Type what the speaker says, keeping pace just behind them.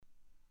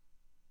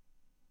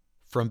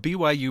From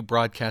BYU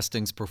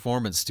Broadcasting's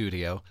Performance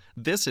Studio,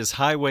 this is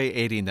Highway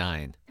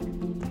 89.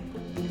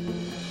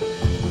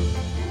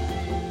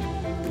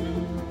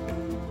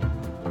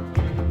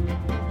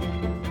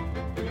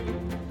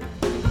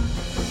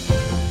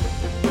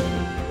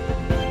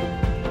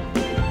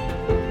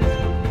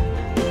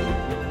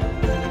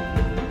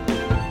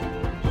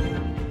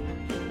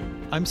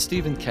 I'm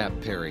Stephen Cap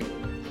Perry.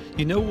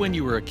 You know when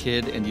you were a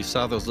kid and you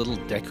saw those little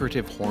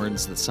decorative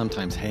horns that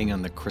sometimes hang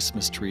on the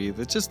Christmas tree?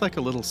 That's just like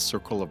a little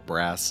circle of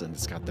brass and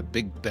it's got the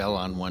big bell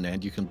on one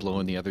end you can blow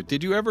in the other.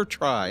 Did you ever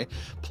try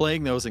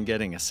playing those and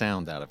getting a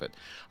sound out of it?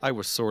 I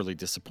was sorely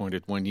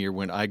disappointed one year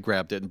when I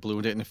grabbed it and blew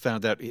it and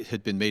found out it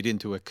had been made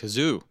into a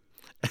kazoo.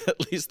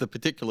 At least the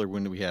particular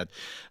one we had.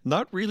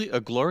 Not really a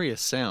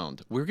glorious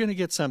sound. We're going to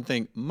get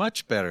something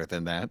much better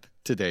than that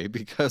today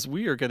because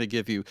we are going to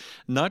give you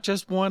not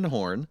just one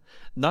horn,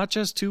 not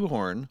just two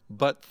horn,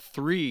 but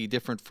three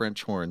different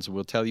French horns.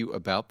 We'll tell you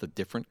about the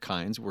different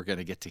kinds. We're going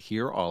to get to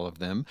hear all of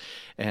them,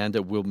 and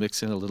we'll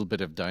mix in a little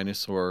bit of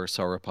dinosaur,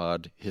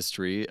 sauropod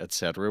history,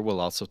 etc. We'll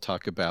also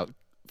talk about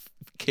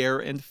care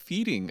and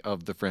feeding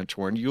of the French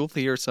horn. You'll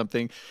hear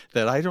something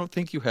that I don't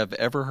think you have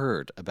ever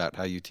heard about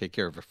how you take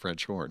care of a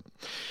French horn.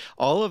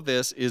 All of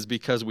this is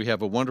because we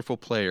have a wonderful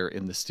player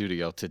in the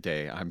studio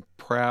today. I'm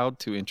proud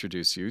to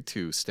introduce you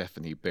to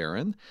Stephanie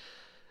Barron.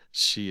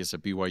 She is a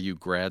BYU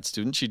grad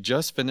student. She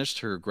just finished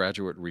her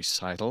graduate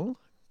recital.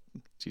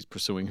 She's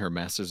pursuing her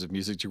Master's of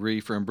Music degree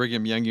from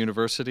Brigham Young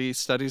University,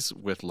 studies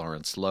with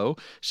Lawrence Lowe.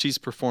 She's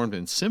performed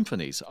in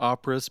symphonies,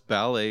 operas,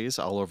 ballets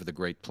all over the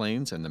Great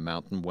Plains and the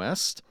Mountain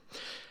West.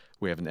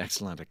 We have an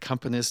excellent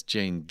accompanist,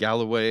 Jane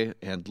Galloway,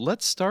 and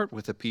let's start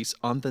with a piece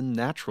on the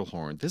natural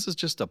horn. This is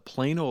just a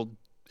plain old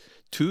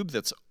tube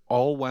that's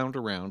all wound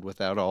around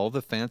without all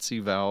the fancy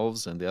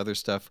valves and the other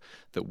stuff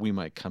that we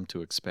might come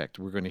to expect.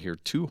 We're going to hear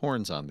two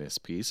horns on this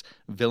piece,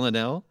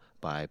 Villanelle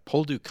by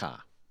Paul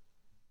Dukas.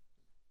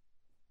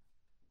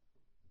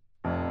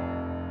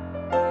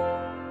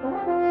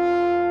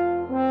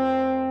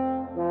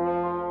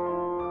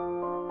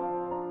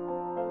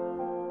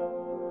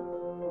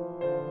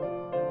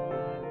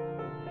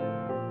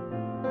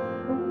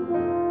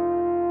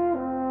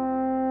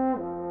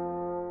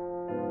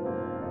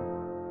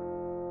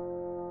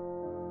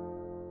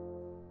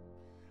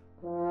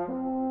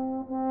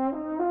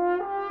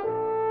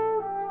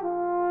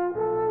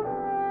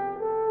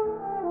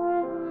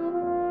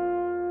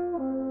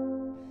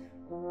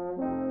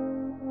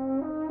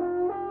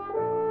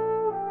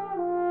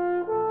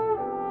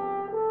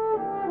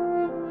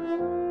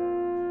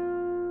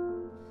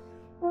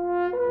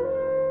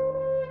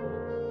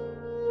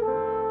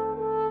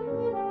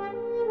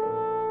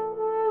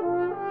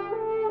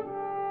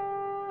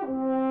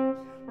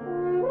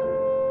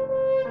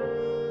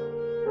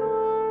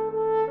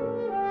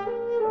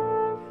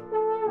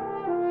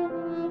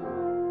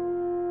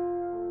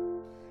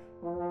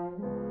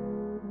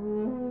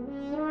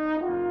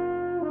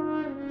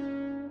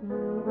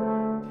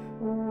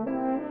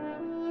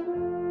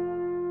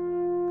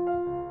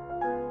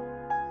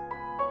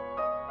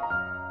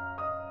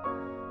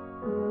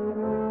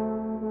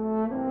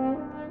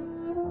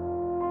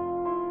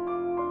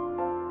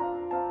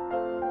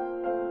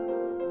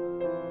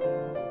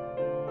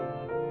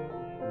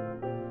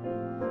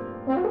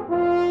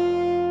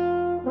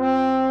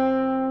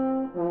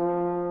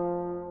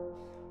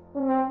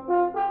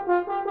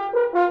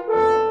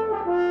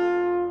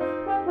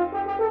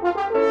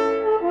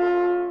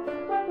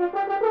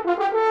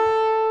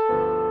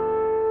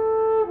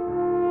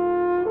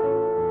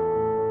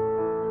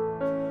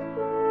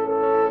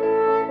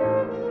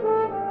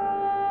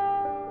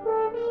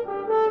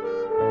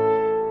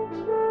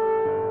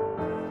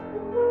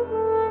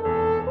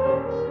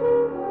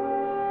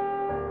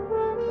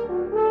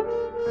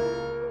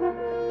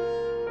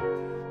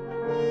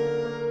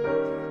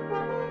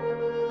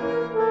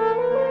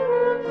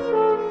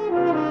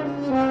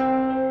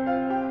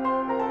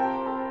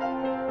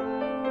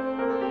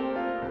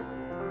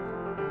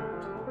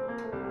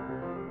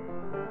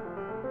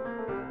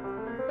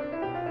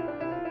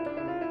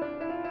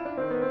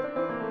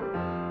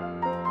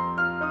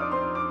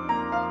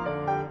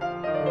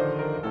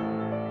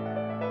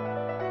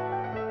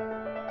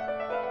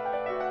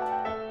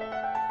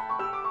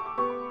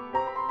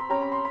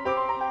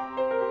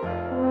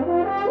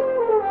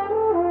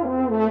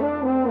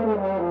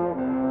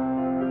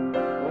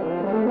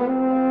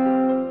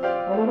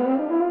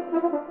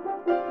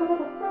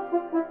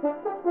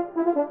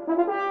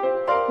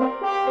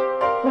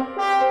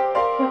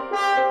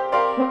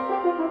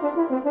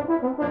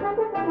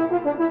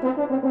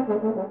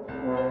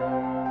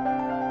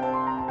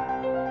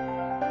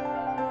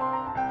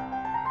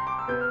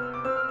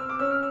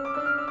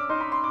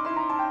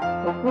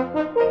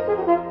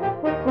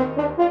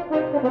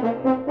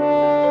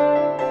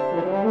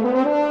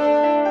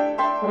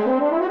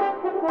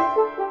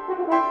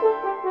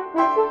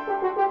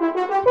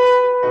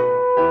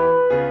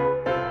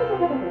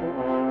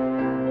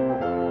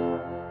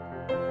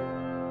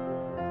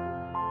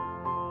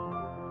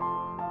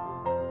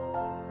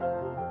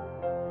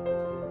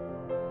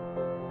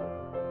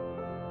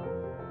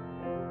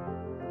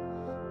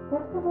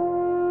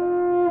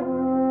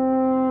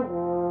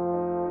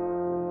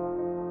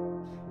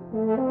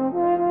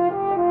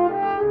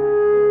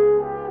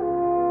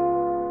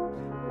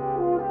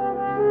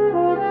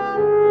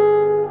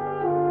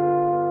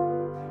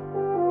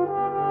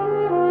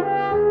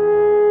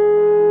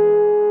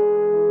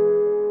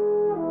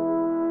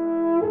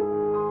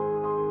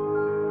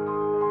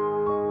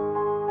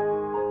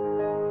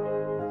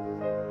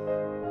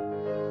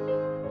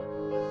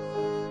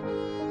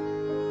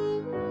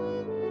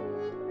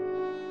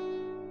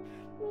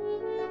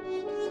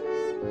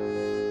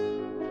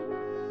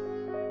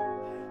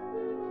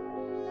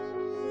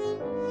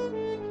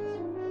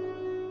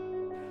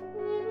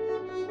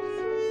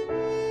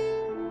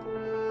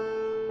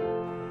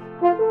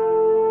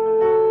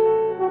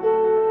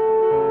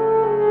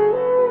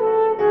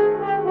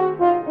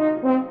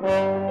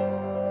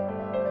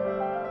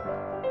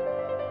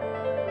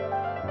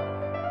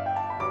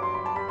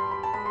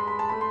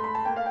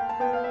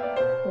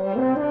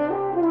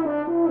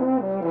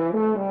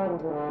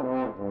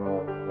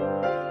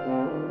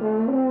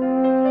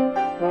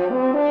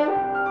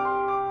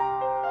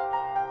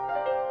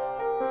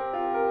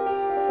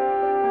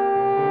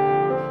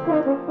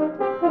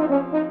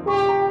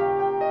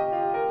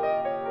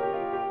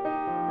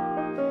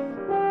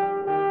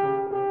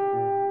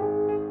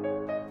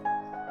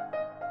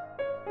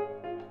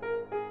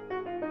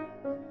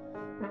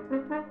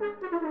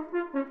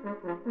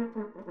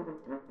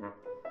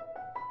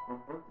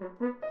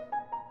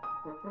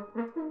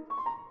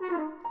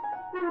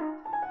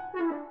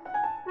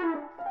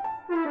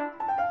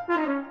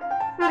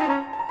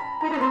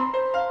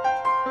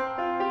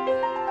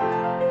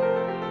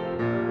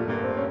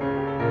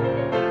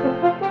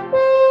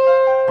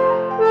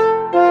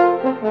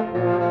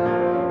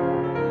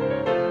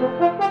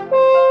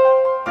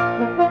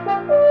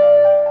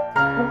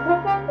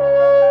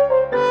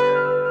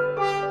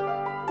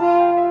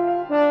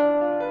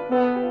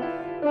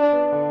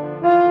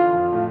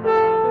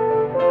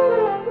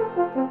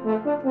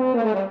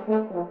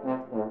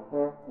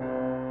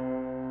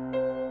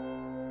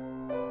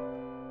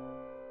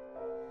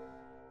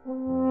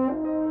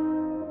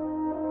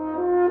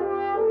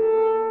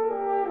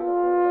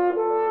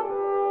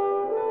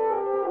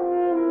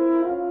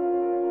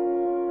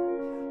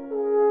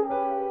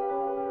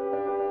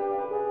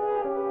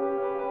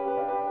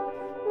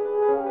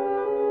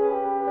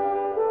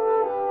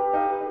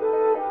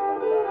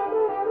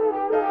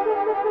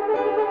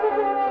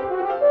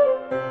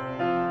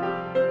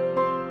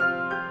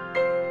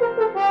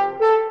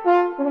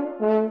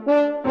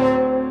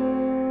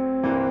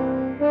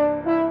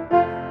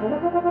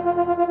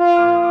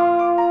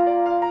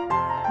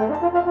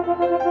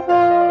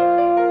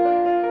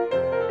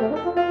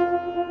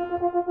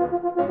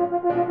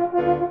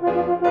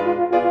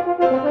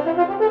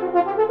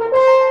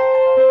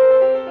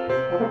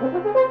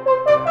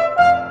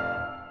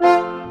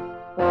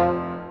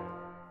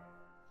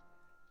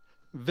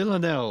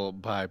 Villanelle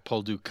by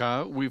Paul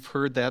Dukas. We've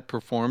heard that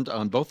performed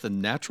on both the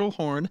natural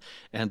horn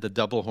and the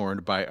double horn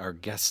by our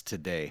guest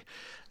today,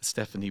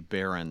 Stephanie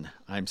Barron.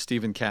 I'm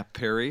Stephen Kapp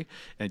Perry,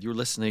 and you're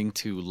listening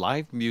to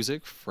live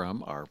music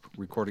from our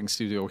recording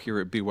studio here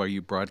at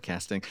BYU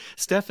Broadcasting.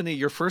 Stephanie,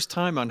 your first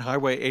time on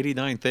Highway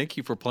 89. Thank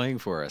you for playing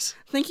for us.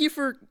 Thank you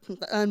for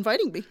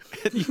inviting me.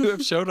 You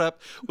have showed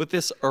up with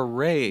this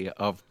array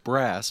of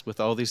brass with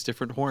all these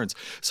different horns.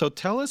 So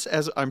tell us,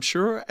 as I'm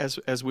sure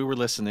as we were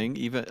listening,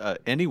 even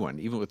anyone,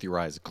 even with your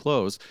eyes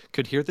closed,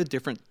 could hear the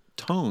different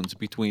tones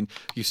between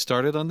you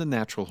started on the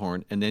natural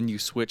horn and then you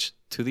switched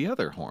to the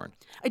other horn.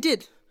 I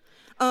did.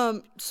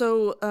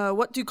 So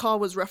what Dukas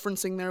was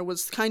referencing there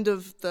was kind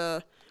of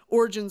the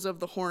origins of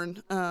the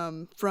horn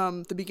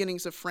from the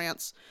beginnings of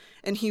France,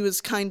 and he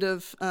was kind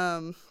of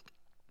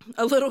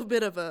a little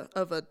bit of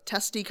a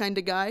testy kind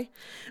of guy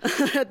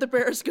at the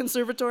Paris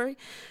Conservatory.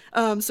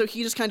 So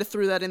he just kind of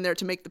threw that in there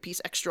to make the piece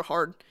extra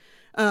hard.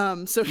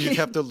 So you'd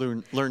have to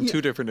learn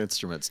two different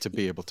instruments to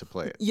be able to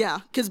play it. Yeah,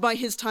 because by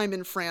his time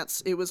in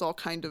France, it was all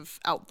kind of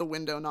out the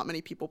window. Not many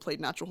people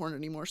played natural horn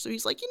anymore. So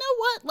he's like, you know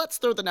what? Let's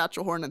throw the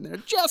natural horn in there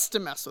just to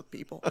mess with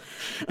people.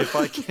 If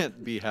I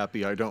can't be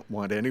happy, I don't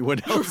want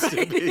anyone else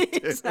to be.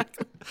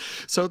 Exactly.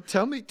 So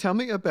tell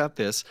me about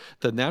this.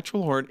 The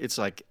natural horn, it's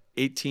like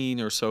 18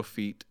 or so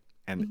feet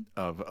and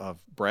of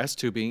brass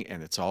tubing,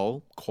 and it's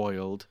all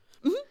coiled.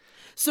 Mm-hmm.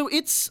 So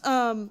it's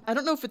I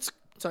don't know if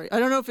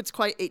it's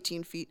quite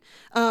 18 feet.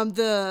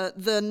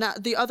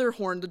 The other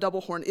horn, the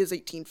double horn, is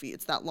 18 feet.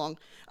 It's that long.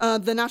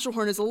 The natural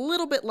horn is a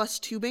little bit less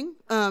tubing.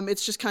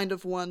 It's just kind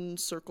of one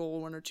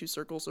or two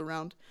circles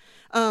around.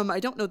 I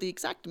don't know the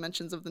exact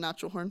dimensions of the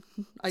natural horn.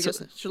 I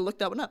guess I should have looked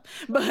that one up.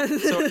 But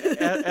so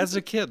as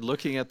a kid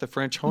looking at the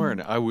French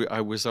horn, I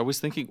was always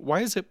thinking,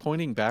 why is it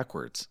pointing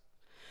backwards?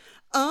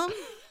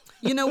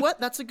 You know what?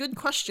 That's a good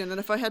question. And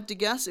if I had to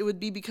guess, it would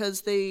be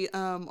because they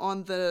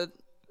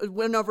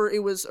whenever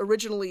it was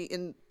originally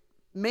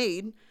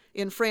made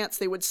in France,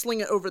 they would sling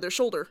it over their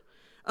shoulder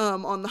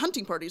on the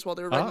hunting parties while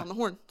they were riding on the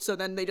horn. So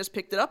then they just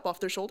picked it up off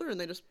their shoulder and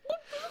they just.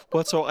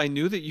 Well, so I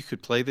knew that you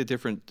could play the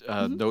different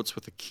notes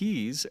with the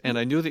keys, and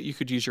I knew that you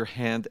could use your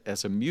hand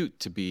as a mute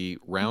to be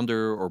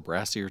rounder or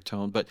brassier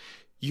tone, but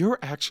you're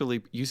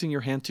actually using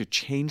your hand to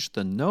change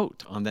the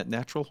note on that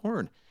natural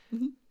horn.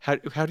 How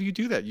do you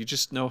do that? You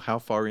just know how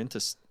far in to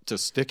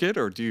stick it,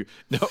 or do you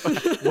know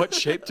what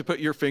shape to put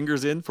your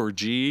fingers in for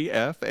G,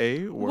 F,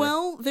 A? Or...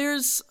 Well,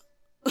 there's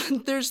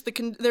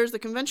the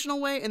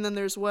conventional way, and then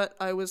there's what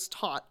I was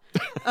taught.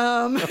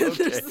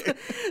 The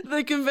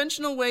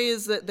conventional way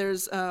is that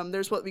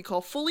there's what we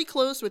call fully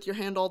closed, with your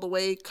hand all the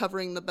way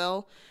covering the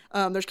bell.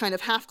 There's kind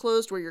of half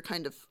closed, where you're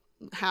kind of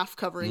half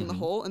covering the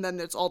hole, and then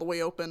it's all the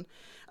way open.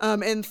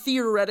 And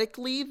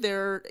theoretically,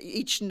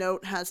 each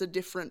note has a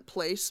different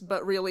place,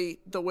 but really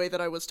the way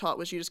that I was taught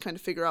was you just kind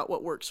of figure out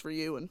what works for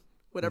you and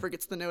whatever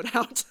gets the note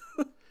out.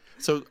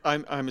 So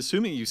I'm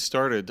assuming you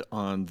started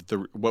on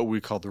what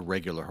we call the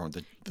regular horn,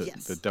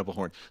 Yes. the double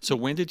horn. So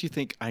when did you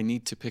think I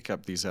need to pick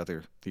up these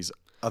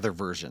other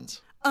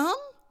versions?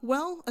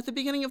 Well, at the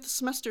beginning of the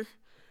semester.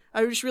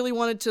 I just really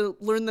wanted to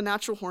learn the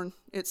natural horn.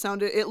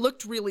 It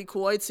looked really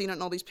cool. I'd seen it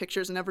in all these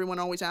pictures, and everyone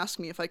always asked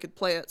me if I could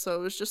play it. So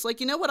it was just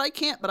like, you know what, I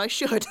can't, but I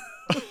should.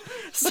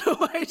 So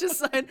I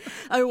decided,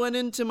 I went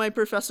into my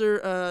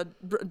professor,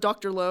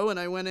 Dr. Lowe, and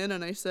I went in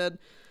and I said,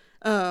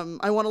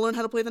 I want to learn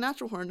how to play the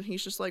natural horn. And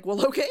he's just like,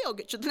 well, okay, I'll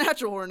get you the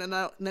natural horn. And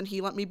then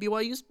he let me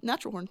BYU's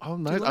natural horn. Oh,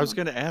 nice. I was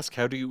going to ask,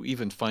 how do you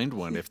even find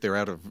one if they're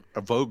out of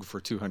vogue for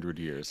 200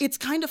 years? It's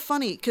kind of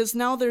funny, because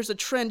now there's a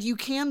trend. You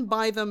can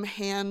buy them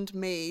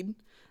handmade.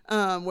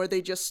 Where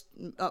they just,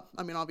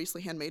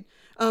 obviously handmade.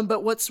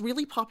 But what's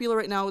really popular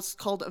right now is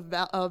called a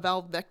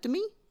valvectomy.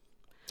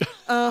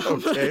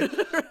 Okay.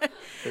 Right.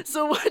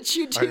 So what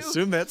you do... I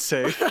assume that's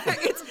safe.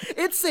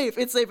 It's safe.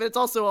 It's safe. It's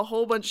also a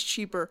whole bunch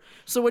cheaper.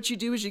 So what you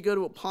do is you go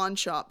to a pawn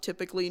shop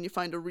typically, and you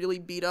find a really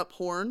beat up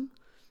horn,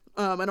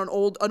 and an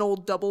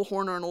old double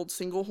horn or an old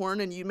single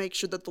horn, and you make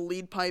sure that the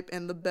lead pipe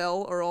and the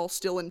bell are all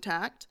still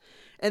intact.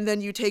 And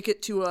then you take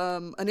it to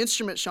an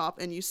instrument shop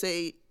and you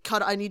say,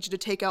 I need you to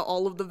take out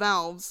all of the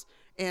valves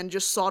and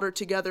just solder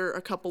together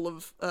a couple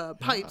of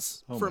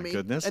pipes for me.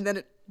 Goodness. And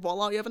then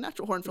voila, you have a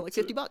natural horn for like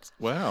 $50.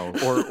 Wow.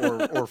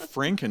 Or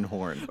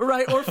Frankenhorn.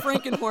 Right, or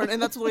Frankenhorn.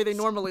 And that's the way they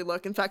normally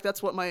look. In fact,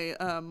 that's what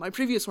my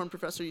previous horn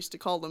professor used to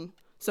call them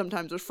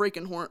sometimes, was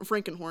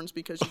Frankenhorns,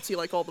 because you'd see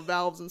like all the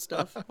valves and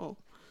stuff. Oh.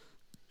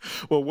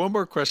 Well, one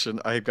more question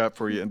I've got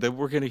for you, and then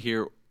we're going to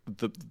hear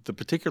the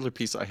particular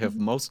piece I have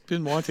most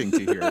been wanting to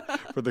hear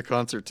for the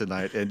concert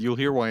tonight, and you'll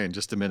hear why in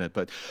just a minute.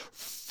 But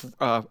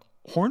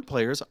horn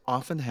players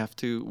often have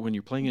to, when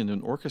you're playing in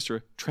an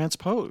orchestra,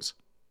 transpose.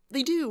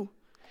 They do.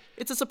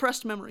 It's a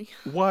suppressed memory.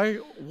 Why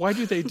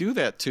do they do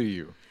that to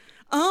you?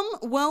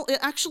 Well, it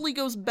actually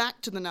goes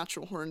back to the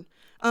natural horn.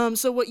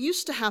 So what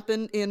used to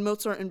happen in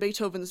Mozart and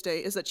Beethoven's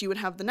day is that you would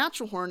have the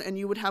natural horn, and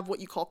you would have what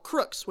you call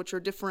crooks, which are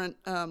different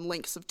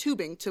lengths of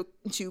tubing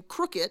to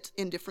crook it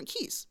in different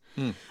keys.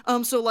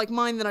 So like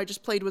mine that I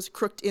just played was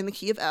crooked in the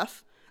key of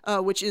F,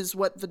 which is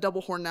what the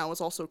double horn now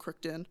is also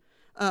crooked in,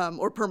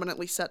 or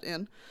permanently set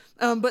in.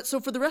 But so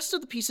for the rest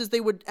of the pieces, they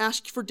would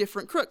ask for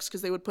different crooks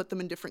because they would put them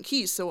in different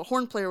keys. So a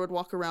horn player would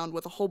walk around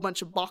with a whole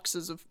bunch of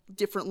boxes of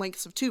different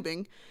lengths of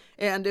tubing.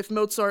 And if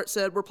Mozart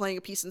said, we're playing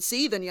a piece in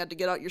C, then you had to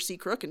get out your C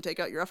crook and take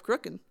out your F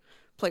crook and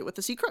play it with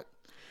the C crook.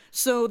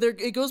 So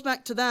it goes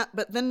back to that.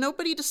 But then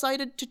nobody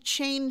decided to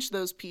change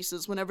those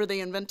pieces whenever they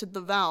invented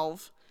the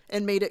valve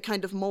and made it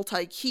kind of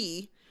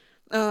multi-key.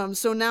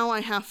 So now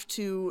I have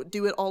to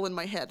do it all in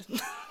my head.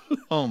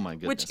 Oh my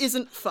goodness. Which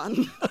isn't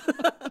fun.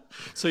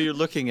 So you're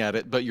looking at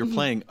it, but you're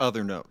playing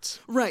other notes.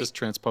 Right. Just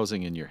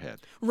transposing in your head.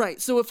 Right.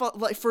 So if,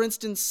 like, for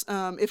instance,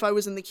 if I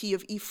was in the key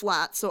of E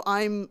flat,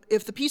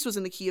 if the piece was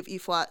in the key of E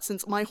flat,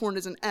 since my horn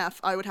is an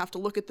F, I would have to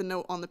look at the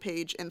note on the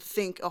page and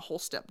think a whole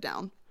step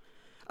down.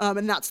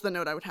 And that's the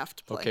note I would have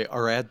to play. Okay,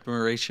 our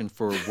admiration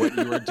for what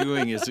you are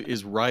doing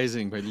is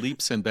rising by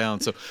leaps and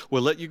bounds. So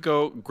we'll let you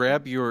go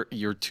grab your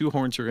two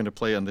horns you're going to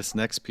play on this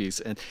next piece.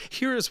 And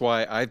here is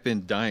why I've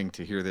been dying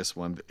to hear this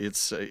one.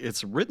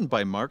 It's written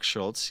by Mark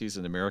Schultz. He's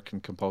an American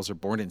composer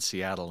born in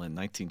Seattle in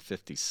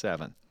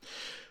 1957.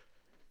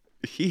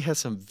 He has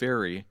some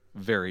very,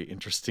 very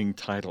interesting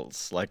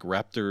titles like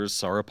Raptors,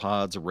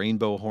 Sauropods,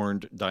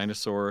 Rainbow-Horned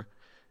Dinosaur,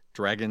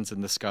 Dragons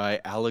in the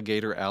Sky,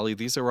 Alligator Alley.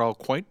 These are all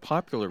quite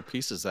popular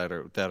pieces that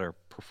are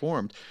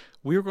performed.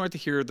 We're going to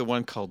hear the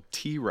one called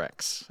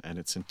T-Rex, and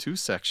it's in two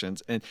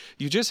sections. And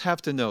you just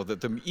have to know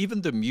that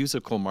even the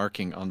musical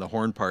marking on the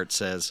horn part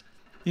says,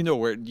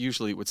 where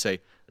usually it would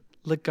say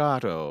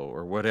legato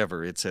or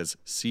whatever, it says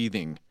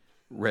seething,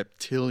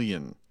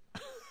 reptilian.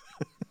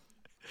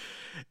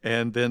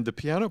 And then the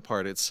piano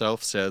part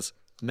itself says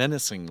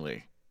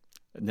menacingly.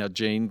 Now,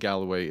 Jane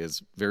Galloway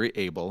is very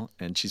able,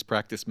 and she's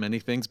practiced many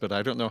things, but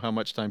I don't know how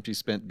much time she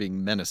spent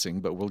being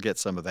menacing, but we'll get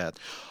some of that.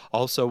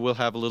 Also, we'll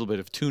have a little bit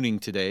of tuning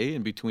today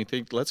in between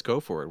things. Let's go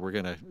for it. We're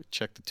going to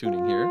check the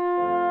tuning here.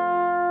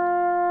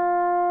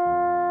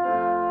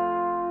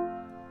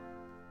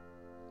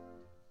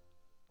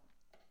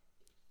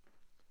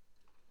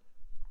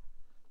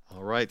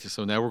 All right. right,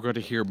 so now we're going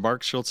to hear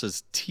Mark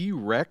Schultz's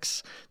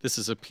T-Rex. This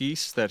is a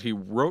piece that he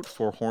wrote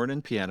for horn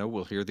and piano.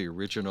 We'll hear the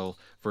original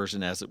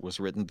version as it was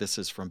written. This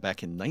is from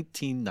back in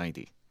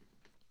 1990.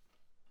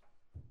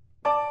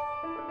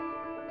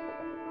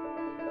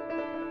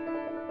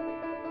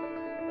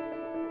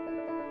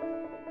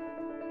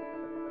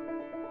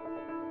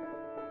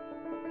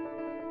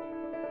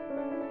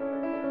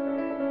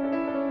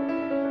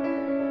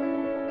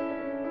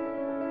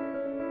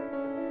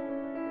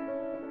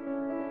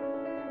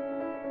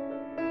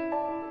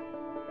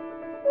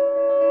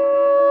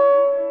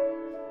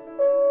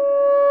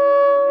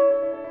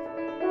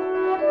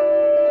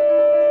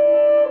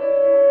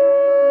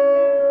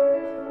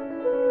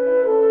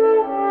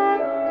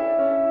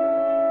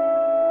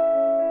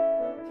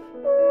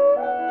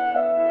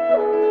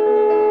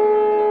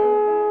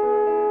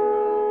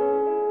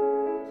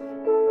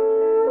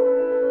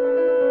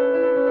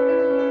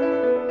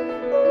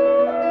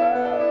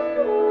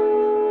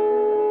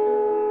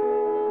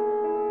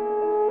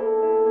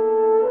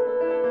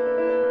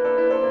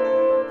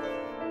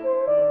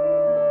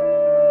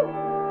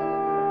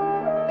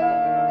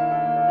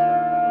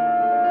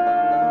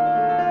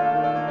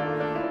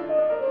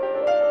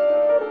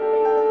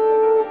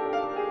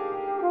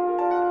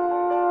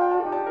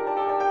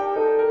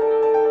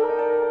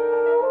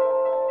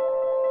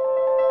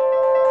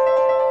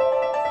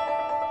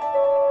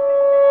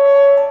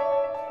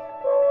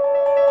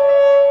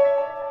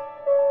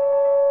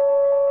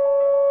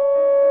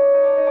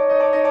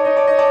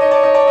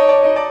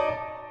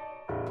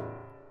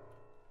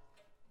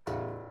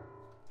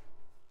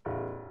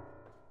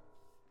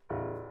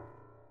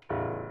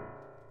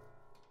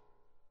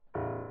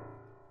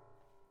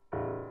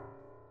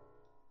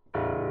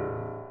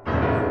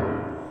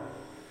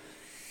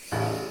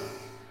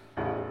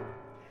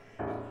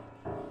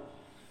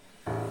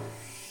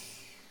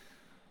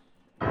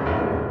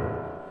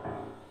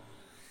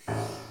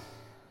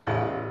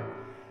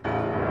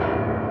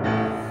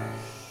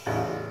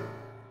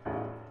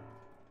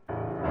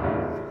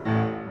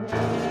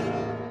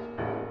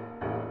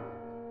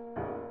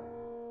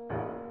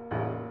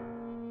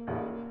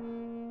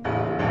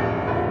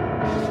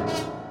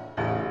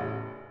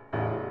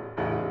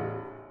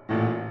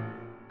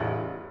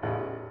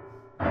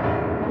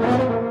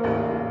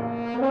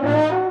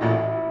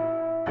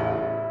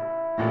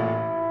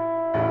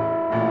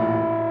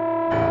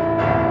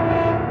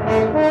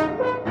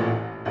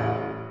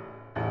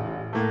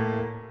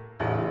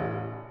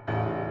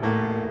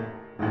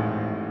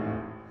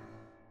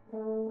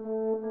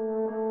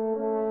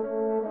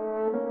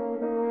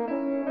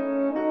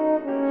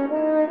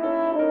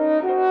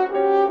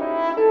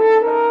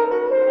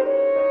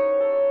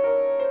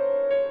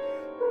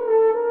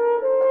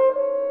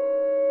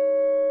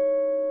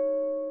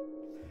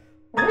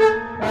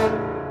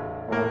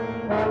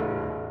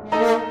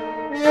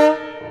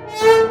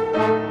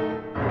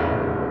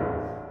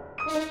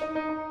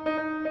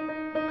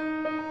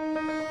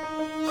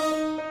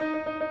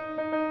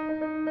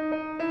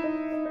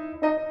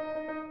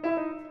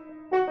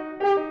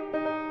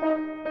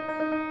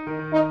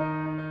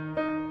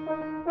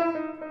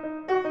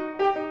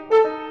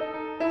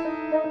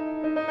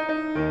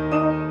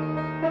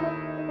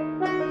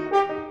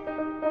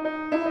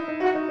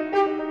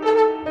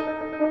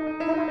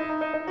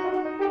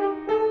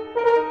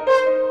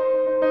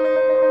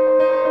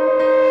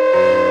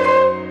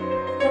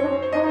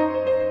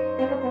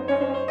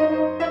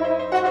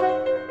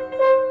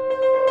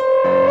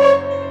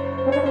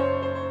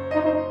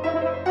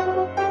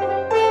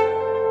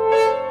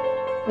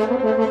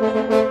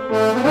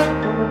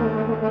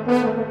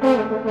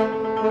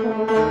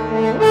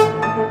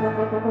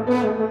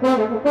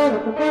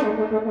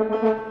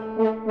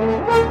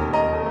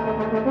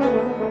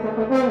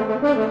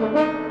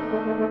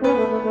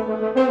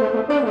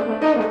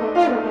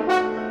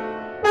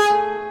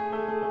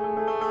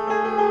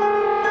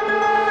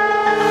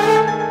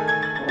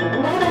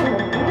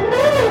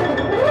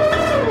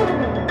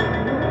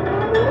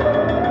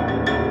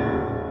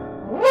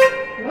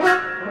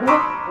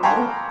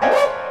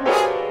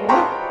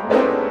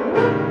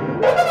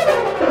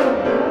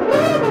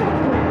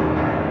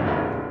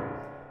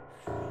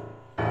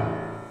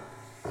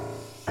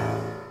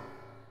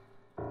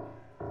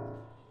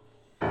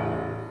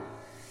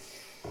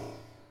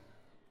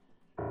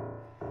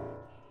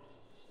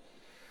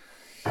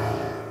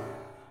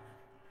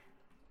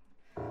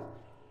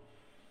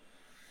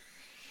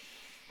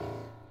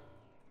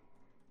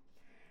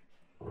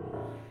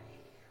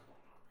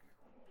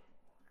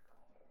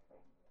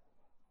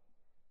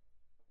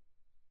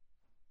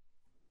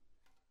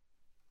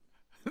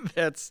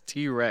 That's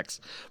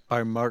T-Rex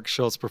by Mark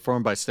Schultz,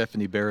 performed by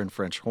Stephanie Barron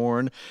French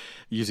horn,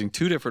 using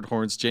two different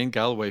horns. Jane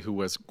Galloway, who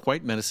was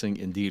quite menacing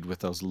indeed with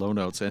those low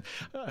notes. And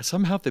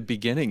somehow at the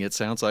beginning, it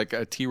sounds like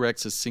a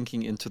T-Rex is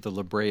sinking into the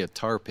La Brea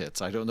tar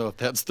pits. I don't know if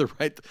that's the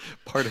right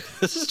part of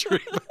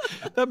history.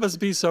 That must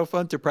be so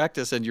fun to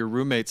practice. And your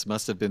roommates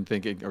must have been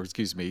thinking, or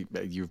excuse me,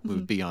 you've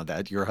moved beyond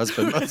that. Your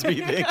husband must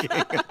be thinking.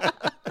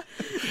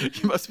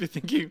 You must be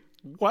thinking,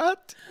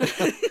 What?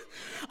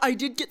 I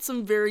did get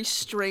some very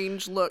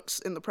strange looks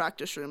in the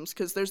practice rooms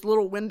because there's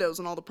little windows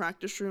in all the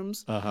practice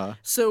rooms. Uh-huh.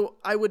 So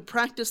I would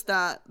practice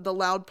that, the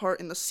loud part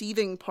and the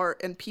seething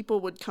part, and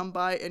people would come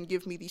by and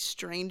give me the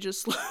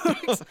strangest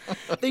looks.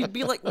 They'd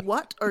be like,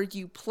 "What are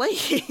you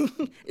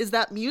playing? Is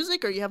that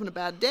music? Are you having a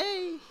bad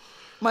day?"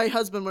 My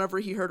husband, whenever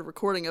he heard a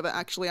recording of it,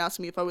 actually asked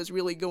me if I was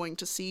really going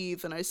to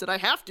seethe, and I said, "I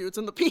have to. It's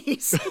in the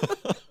piece."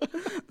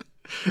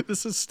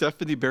 This is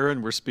Stephanie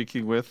Barron. We're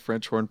speaking with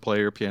French horn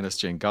player, pianist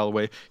Jane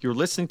Galloway. You're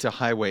listening to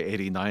Highway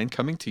 89,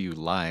 coming to you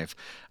live.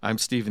 I'm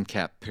Stephen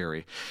Cap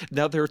Perry.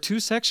 Now, there are two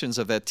sections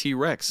of that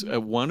T-Rex.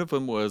 One of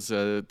them was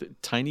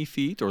tiny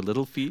feet or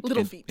little feet.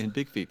 And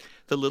big feet.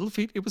 The little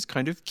feet, it was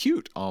kind of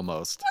cute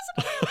almost.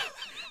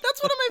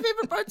 That's one of my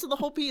favorite parts of the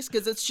whole piece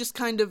because it's just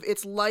kind of,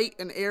 it's light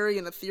and airy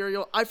and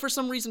ethereal. I, for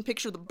some reason,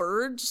 picture the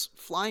birds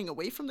flying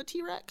away from the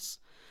T-Rex.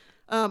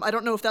 I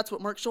don't know if that's what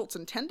Mark Schultz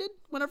intended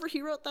whenever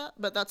he wrote that,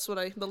 but that's what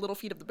the little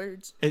feet of the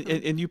birds.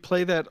 And you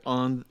play that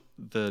on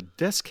the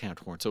descant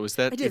horn. So is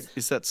that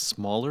is that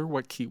smaller?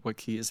 What key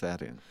is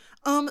that in?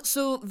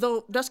 So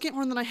the descant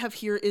horn that I have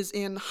here is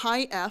in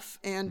high F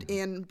and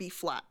in B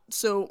flat.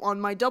 So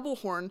on my double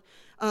horn,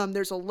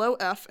 there's a low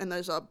F and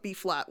there's a B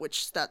flat,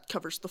 which that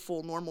covers the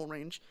full normal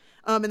range.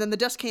 And then the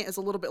descant is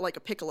a little bit like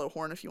a piccolo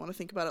horn, if you want to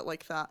think about it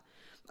like that.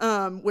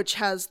 Which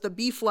has the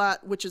B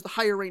flat, which is the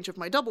higher range of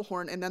my double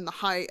horn, and then the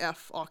high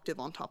F octave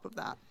on top of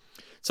that.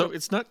 So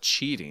it's not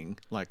cheating,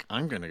 like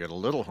I'm going to get a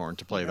little horn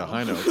to play the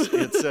high notes.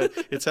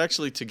 It's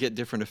actually to get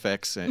different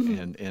effects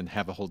and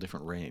have a whole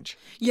different range.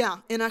 Yeah,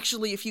 and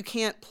actually if you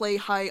can't play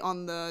high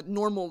on the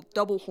normal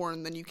double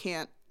horn, then you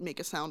can't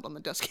make a sound on the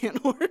descant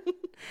horn.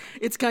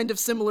 It's kind of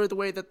similar the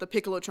way that the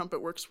piccolo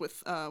trumpet works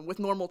with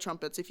normal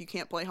trumpets. If you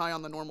can't play high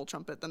on the normal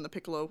trumpet, then the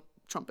piccolo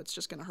trumpet's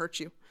just going to hurt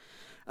you.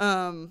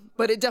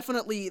 But it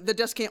definitely, the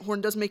descant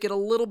horn does make it a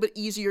little bit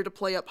easier to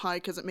play up high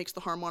because it makes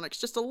the harmonics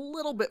just a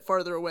little bit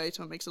farther away,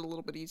 so it makes it a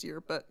little bit easier,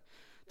 but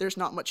there's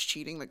not much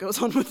cheating that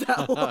goes on with that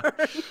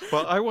horn.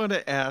 Well, I want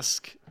to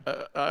ask,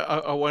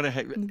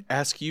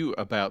 ask you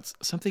about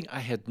something I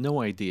had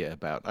no idea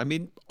about. I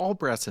mean, all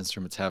brass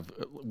instruments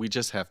we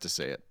just have to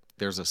say it.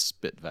 There's a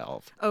spit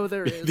valve. Oh,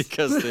 there is.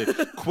 Because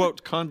the,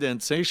 quote,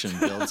 condensation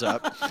builds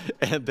up,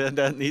 and then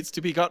that needs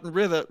to be gotten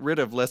rid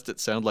of, lest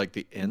it sound like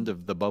the end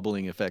of the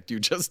bubbling effect you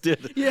just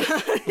did. Yeah.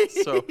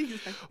 So,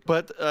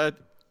 but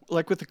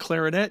like with the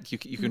clarinet, you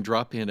can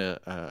drop in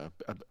a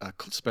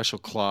special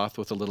cloth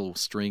with a little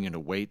string and a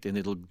weight, and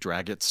it'll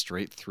drag it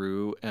straight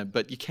through.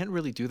 But you can't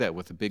really do that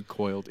with a big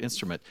coiled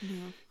instrument. Yeah.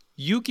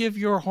 You give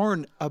your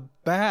horn a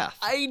bath.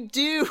 I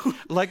do.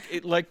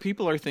 Like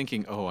people are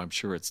thinking, oh, I'm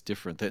sure it's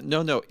different.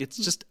 No, it's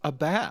just a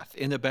bath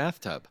in a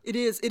bathtub. It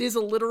is a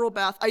literal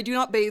bath. I do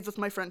not bathe with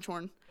my French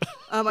horn.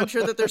 I'm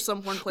sure that there's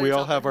some horn players. We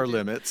all have our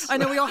limits. I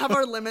know we all have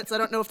our limits. I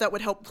don't know if that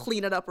would help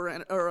clean it up or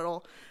at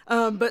all.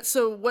 But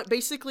so what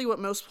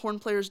most horn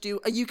players do,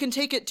 you can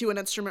take it to an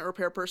instrument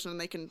repair person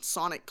and they can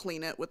sonic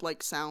clean it with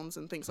like sounds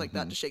and things like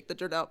that to shake the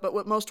dirt out. But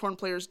what most horn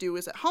players do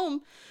is at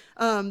home,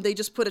 they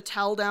just put a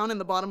towel down in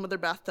the bottom of their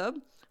bathtub.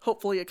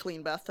 Hopefully a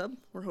clean bathtub,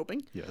 we're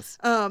hoping. Yes.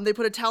 They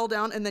put a towel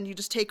down and then you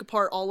just take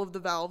apart all of the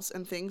valves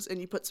and things and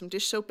you put some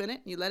dish soap in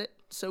it and you let it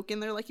soak in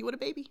there like you would a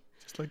baby.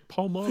 Just like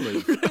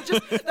Palmolive.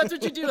 That's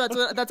what you do.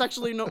 That's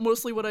actually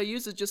mostly what I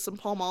use is just some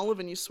Palmolive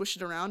and you swish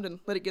it around and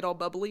let it get all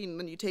bubbly and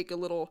then you take a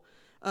little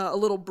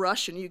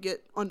brush and you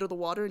get under the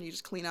water and you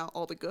just clean out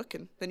all the gook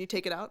and then you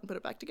take it out and put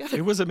it back together.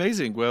 It was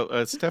amazing.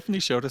 Well, Stephanie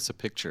showed us a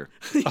picture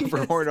of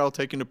her horn all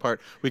taken apart.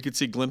 We could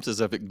see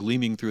glimpses of it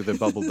gleaming through the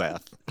bubble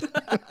bath.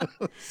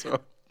 So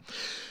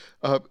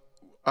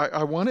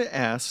I want to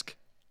ask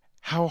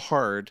how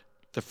hard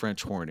the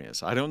French horn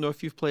is. I don't know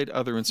if you've played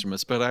other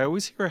instruments, but I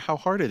always hear how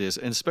hard it is,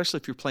 and especially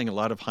if you're playing a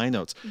lot of high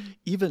notes. Mm-hmm.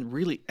 Even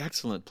really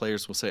excellent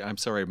players will say, I'm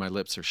sorry, my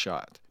lips are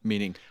shot,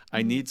 meaning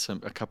I need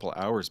a couple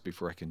hours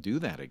before I can do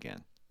that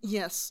again.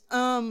 Yes.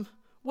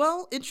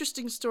 Well,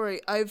 interesting story.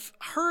 I've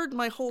heard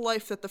my whole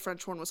life that the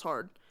French horn was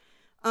hard.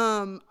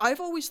 I've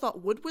always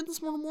thought woodwinds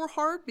were more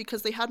hard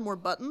because they had more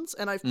buttons,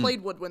 and I've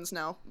played woodwinds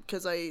now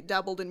because I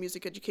dabbled in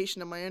music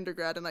education in my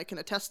undergrad, and I can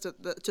attest to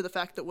the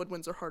fact that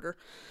woodwinds are harder,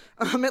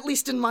 at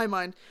least in my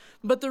mind.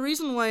 But the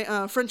reason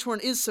why French horn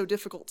is so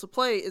difficult to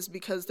play is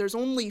because there's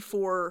only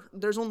four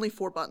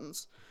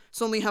buttons.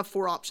 So only have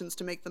 4 options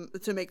to make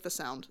the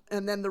sound,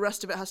 and then the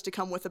rest of it has to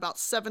come with about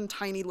 7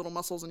 tiny little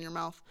muscles in your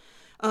mouth.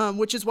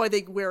 Which is why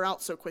they wear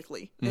out so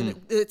quickly.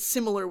 And it's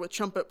similar with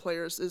trumpet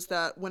players, is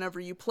that whenever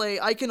you play,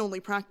 I can only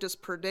practice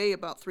per day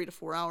about 3 to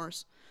 4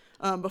 hours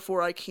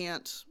before I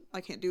can't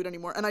do it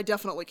anymore. And I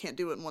definitely can't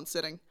do it in one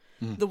sitting.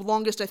 The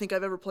longest I think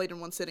I've ever played in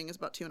one sitting is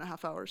about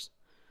 2.5 hours.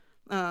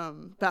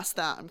 Past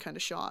that, I'm kind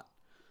of shot.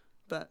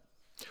 But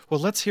well,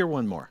 let's hear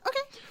one more. Okay.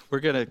 We're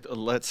going to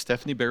let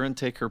Stephanie Barron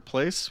take her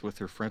place with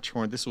her French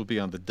horn. This will be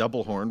on the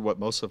double horn, what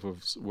most of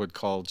us would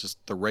call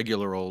just the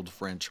regular old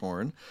French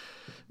horn,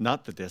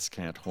 not the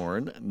descant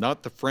horn,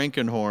 not the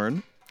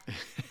Frankenhorn,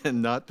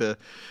 and not the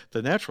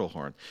natural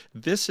horn.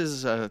 This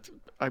is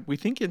we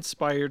think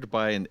inspired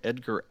by an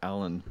Edgar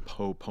Allan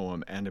Poe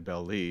poem,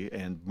 Annabel Lee,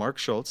 and Mark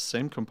Schultz,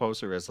 same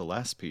composer as the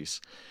last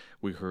piece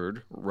we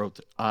heard, wrote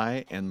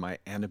I and My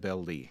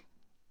Annabel Lee.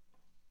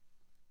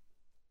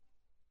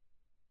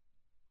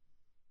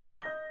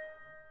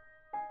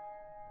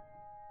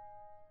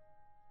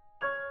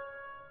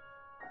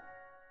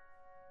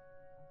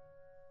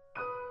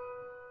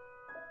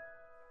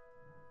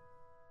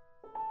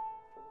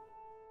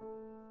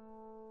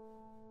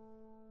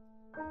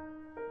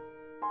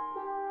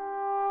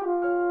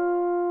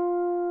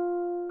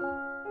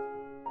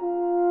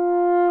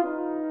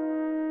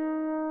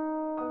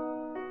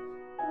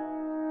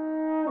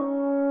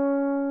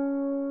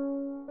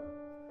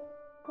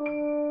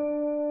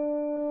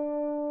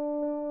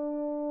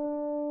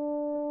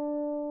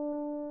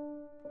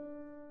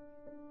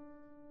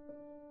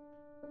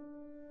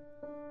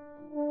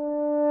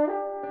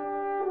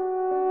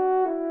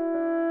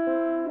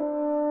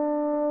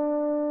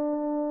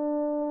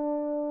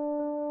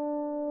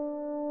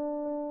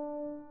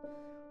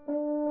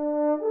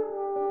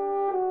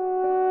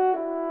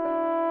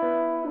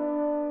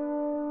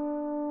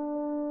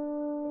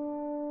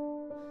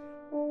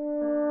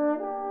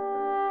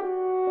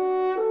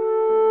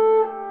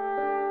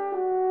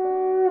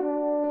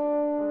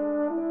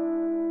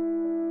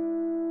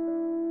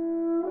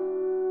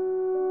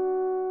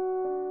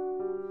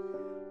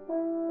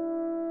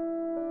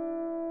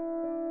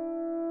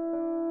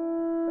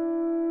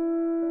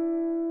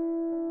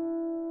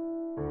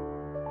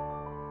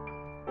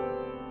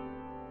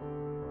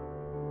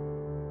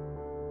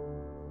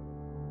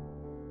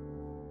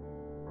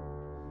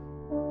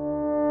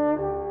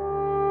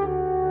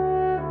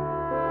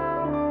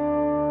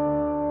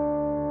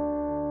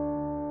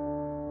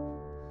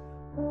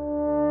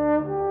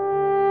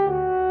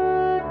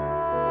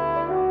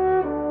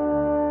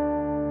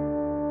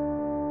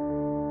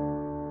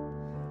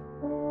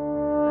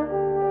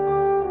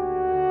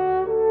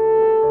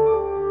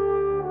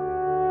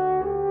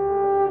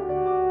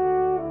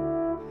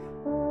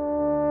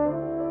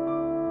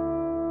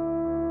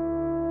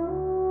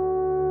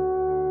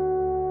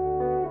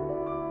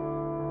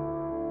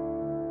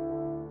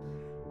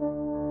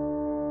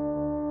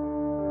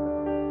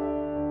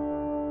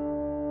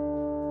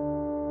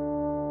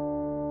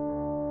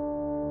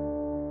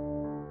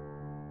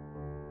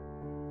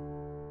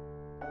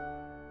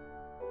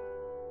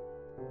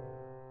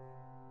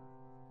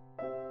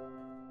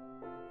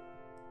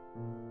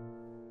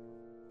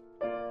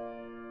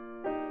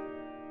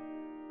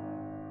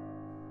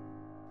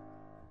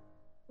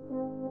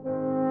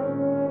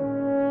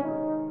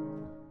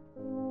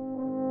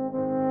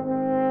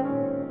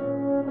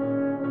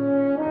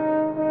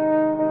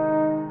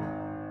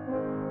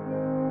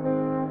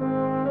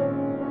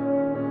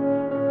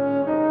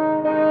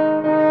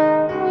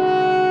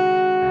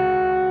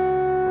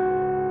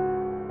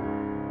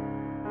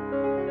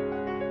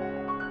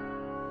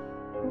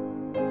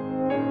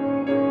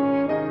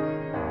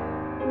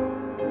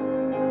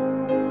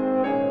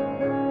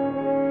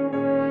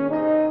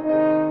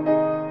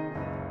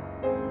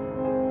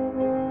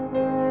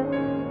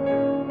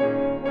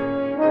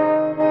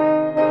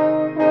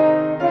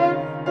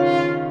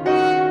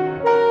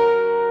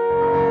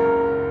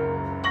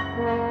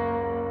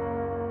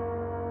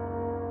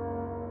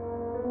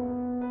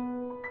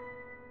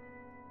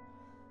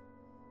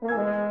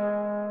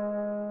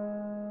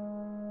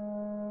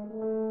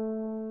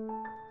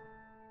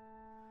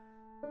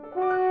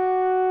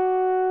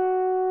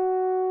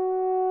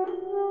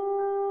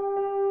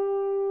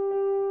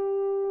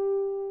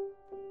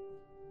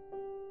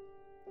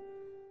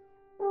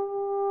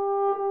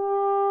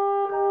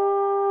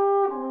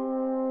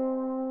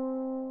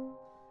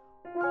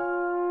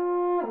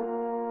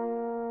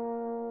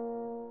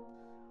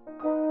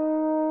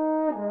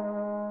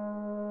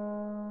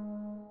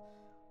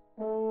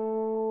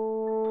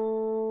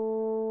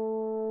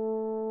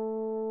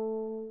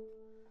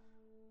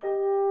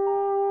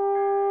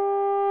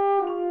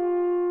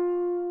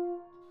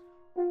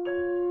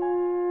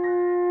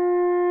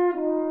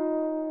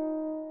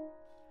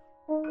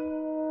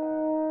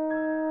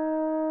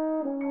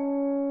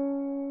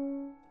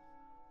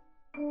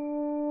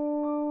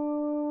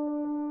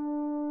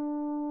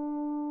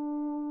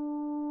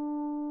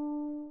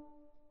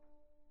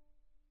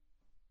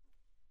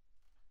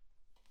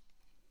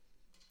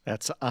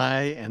 That's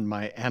I and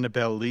My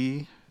Annabel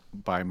Lee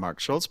by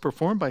Mark Schultz,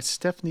 performed by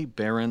Stephanie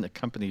Barron,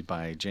 accompanied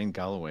by Jane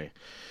Galloway.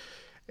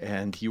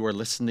 And you are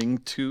listening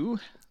to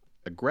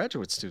a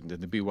graduate student in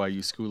the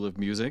BYU School of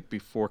Music.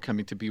 Before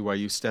coming to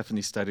BYU,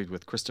 Stephanie studied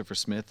with Christopher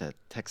Smith at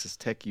Texas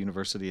Tech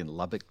University in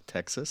Lubbock,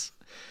 Texas.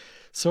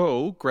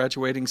 So,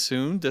 graduating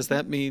soon, does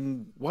that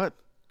mean what?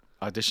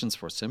 Auditions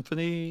for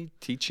symphony,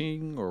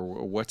 teaching, or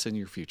what's in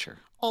your future?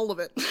 All of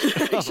it.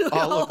 Actually,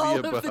 all of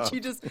the above.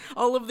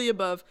 All of the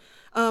above.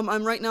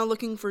 I'm right now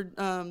looking for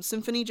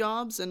symphony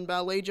jobs and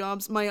ballet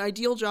jobs. My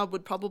ideal job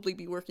would probably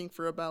be working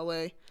for a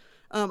ballet.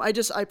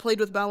 I played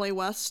with Ballet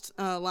West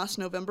last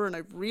November, and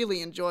I've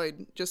really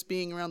enjoyed just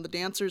being around the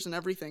dancers and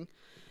everything.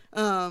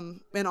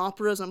 and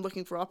operas. I'm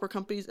looking for opera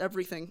companies,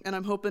 everything. And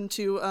I'm hoping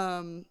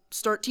to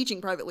start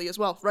teaching privately as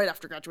well right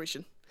after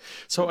graduation.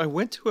 So I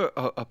went to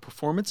a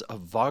performance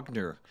of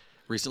Wagner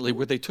recently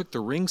where they took the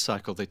Ring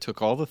Cycle, they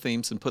took all the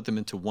themes and put them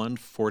into one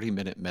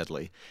 40-minute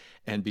medley.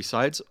 And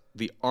besides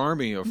the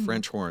army of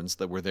French horns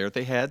that were there,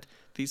 they had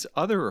these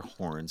other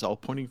horns all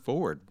pointing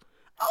forward.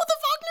 Oh, the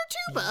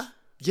Wagner tuba!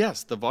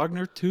 Yes, the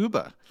Wagner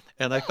tuba.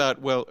 And I thought,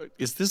 well,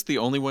 is this the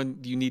only one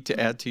you need to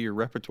add to your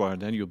repertoire?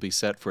 And then you'll be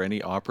set for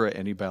any opera,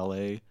 any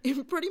ballet?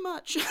 Pretty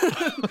much.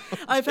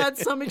 I've had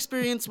some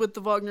experience with the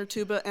Wagner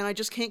tuba, and I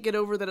just can't get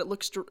over that it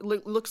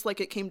looks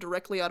like it came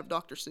directly out of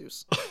Dr.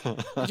 Seuss.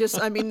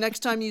 Next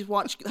time you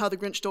watch How the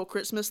Grinch Stole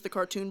Christmas, the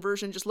cartoon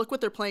version, just look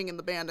what they're playing in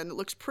the band, and it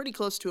looks pretty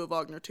close to a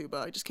Wagner tuba.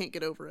 I just can't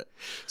get over it.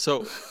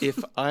 So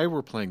if I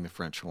were playing the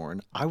French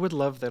horn, I would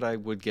love that I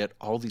would get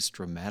all these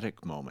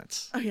dramatic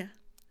moments. Oh, yeah.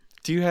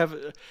 Do you have,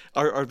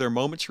 are there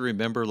moments you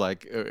remember,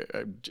 like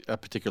a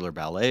particular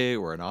ballet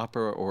or an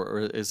opera, or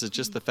is it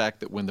just the fact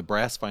that when the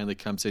brass finally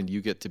comes in,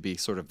 you get to be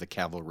sort of the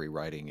cavalry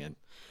riding in?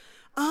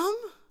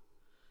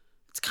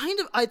 It's kind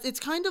of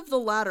the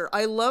latter.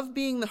 I love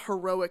being the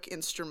heroic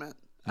instrument.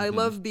 I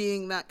love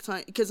being that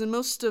time, because in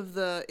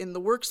the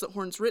works that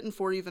horn's written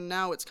for, even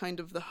now, it's kind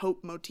of the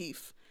hope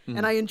motif.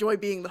 And I enjoy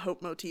being the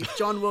hope motif.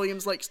 John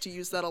Williams likes to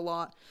use that a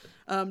lot.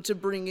 To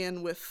bring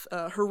in with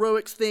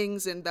heroic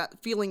things and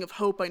that feeling of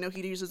hope. I know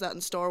he uses that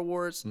in Star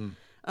Wars,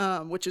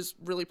 which is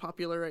really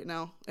popular right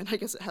now. And I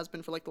guess it has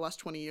been for like the last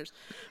 20 years.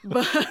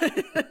 But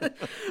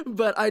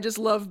I just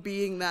love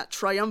being that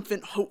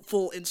triumphant,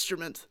 hopeful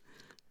instrument.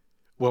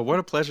 Well, what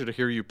a pleasure to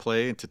hear you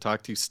play and to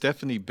talk to you.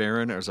 Stephanie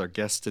Barron is our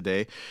guest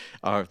today,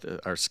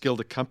 our skilled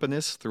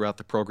accompanist throughout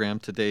the program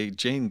today,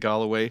 Jane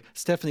Galloway.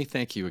 Stephanie,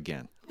 thank you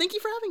again. Thank you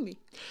for having me.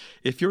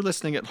 If you're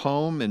listening at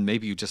home and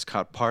maybe you just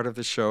caught part of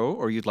the show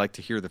or you'd like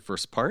to hear the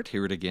first part,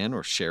 hear it again,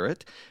 or share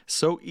it,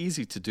 so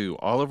easy to do.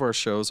 All of our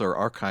shows are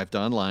archived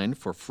online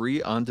for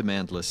free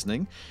on-demand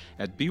listening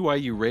at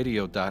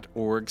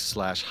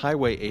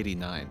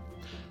byuradio.org/highway89.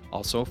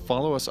 Also,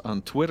 follow us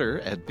on Twitter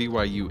at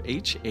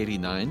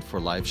BYUH89 for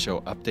live show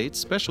updates,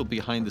 special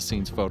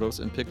behind-the-scenes photos,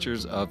 and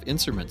pictures of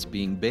instruments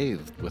being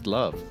bathed with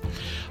love.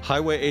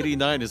 Highway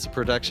 89 is a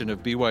production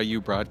of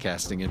BYU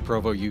Broadcasting in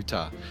Provo,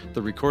 Utah.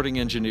 The recording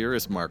engineer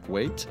is Mark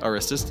Waite, our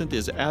assistant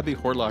is Abby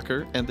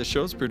Horlacher, and the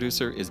show's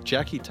producer is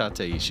Jackie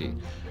Tataishi.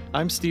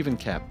 I'm Stephen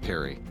Kapp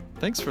Perry.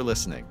 Thanks for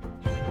listening.